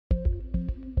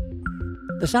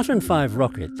The Saturn V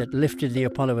rocket that lifted the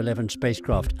Apollo 11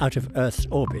 spacecraft out of Earth's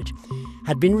orbit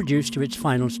had been reduced to its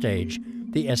final stage,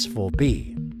 the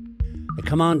S-4B. The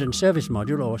Command and Service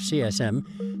Module, or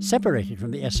CSM, separated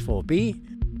from the S-4B,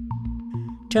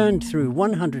 turned through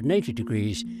 180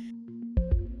 degrees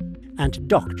and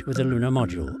docked with the Lunar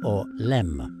Module, or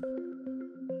LEM.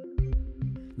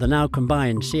 The now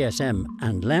combined CSM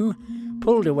and LEM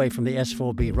pulled away from the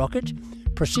S-4B rocket,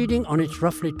 proceeding on its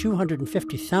roughly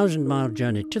 250,000-mile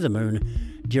journey to the Moon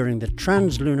during the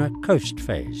translunar coast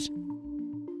phase.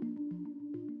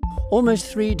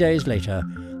 Almost 3 days later,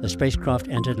 the spacecraft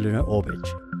entered lunar orbit.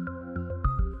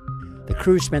 The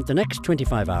crew spent the next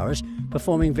 25 hours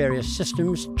performing various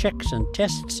systems, checks and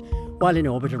tests while in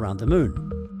orbit around the Moon.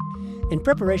 In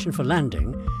preparation for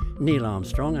landing, Neil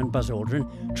Armstrong and Buzz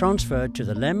Aldrin transferred to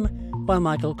the LEM while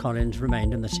Michael Collins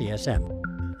remained in the CSM.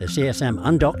 The CSM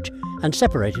undocked and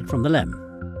separated from the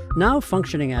LEM. Now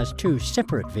functioning as two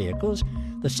separate vehicles,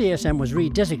 the CSM was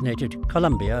redesignated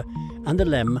Columbia and the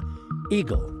LEM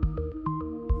Eagle.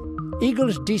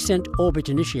 Eagle's descent orbit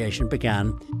initiation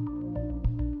began,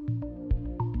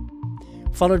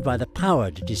 followed by the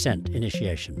powered descent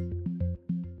initiation.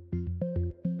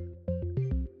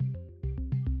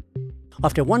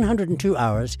 After 102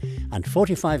 hours and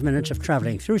 45 minutes of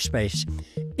travelling through space,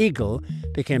 Eagle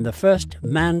became the first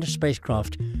manned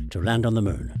spacecraft to land on the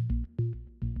Moon.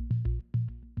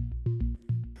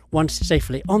 Once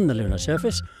safely on the lunar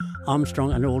surface,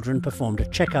 Armstrong and Aldrin performed a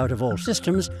checkout of all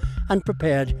systems and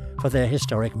prepared for their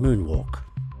historic moonwalk.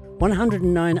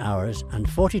 109 hours and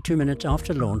 42 minutes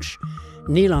after launch,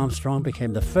 Neil Armstrong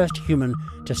became the first human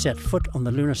to set foot on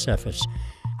the lunar surface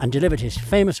and delivered his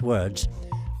famous words,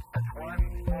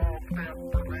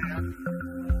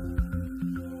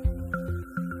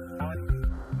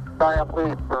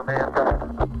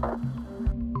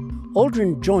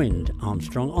 Aldrin joined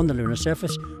Armstrong on the lunar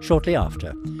surface shortly after,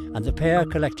 and the pair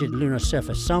collected lunar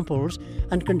surface samples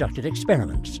and conducted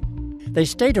experiments. They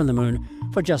stayed on the Moon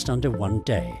for just under 1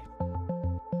 day.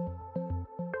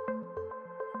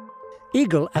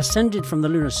 Eagle ascended from the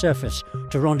lunar surface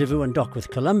to rendezvous and dock with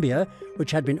Columbia,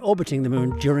 which had been orbiting the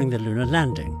Moon during the lunar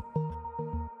landing.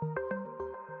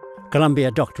 Columbia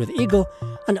docked with Eagle,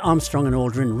 and Armstrong and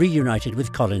Aldrin reunited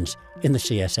with Collins in the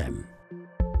CSM.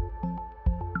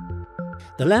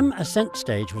 The LEM ascent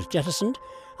stage was jettisoned,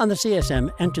 and the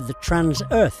CSM entered the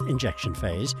trans-Earth injection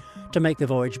phase to make the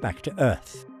voyage back to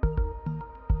Earth.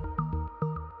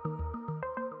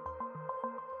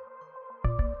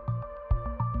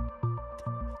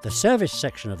 The service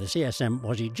section of the CSM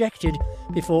was ejected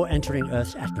before entering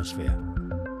Earth's atmosphere.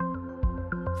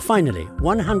 Finally,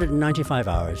 195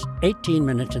 hours, 18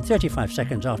 minutes and 35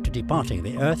 seconds after departing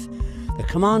the Earth, the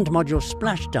command module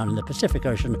splashed down in the Pacific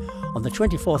Ocean on the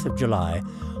 24th of July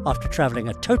after travelling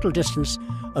a total distance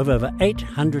of over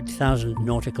 800,000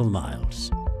 nautical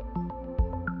miles.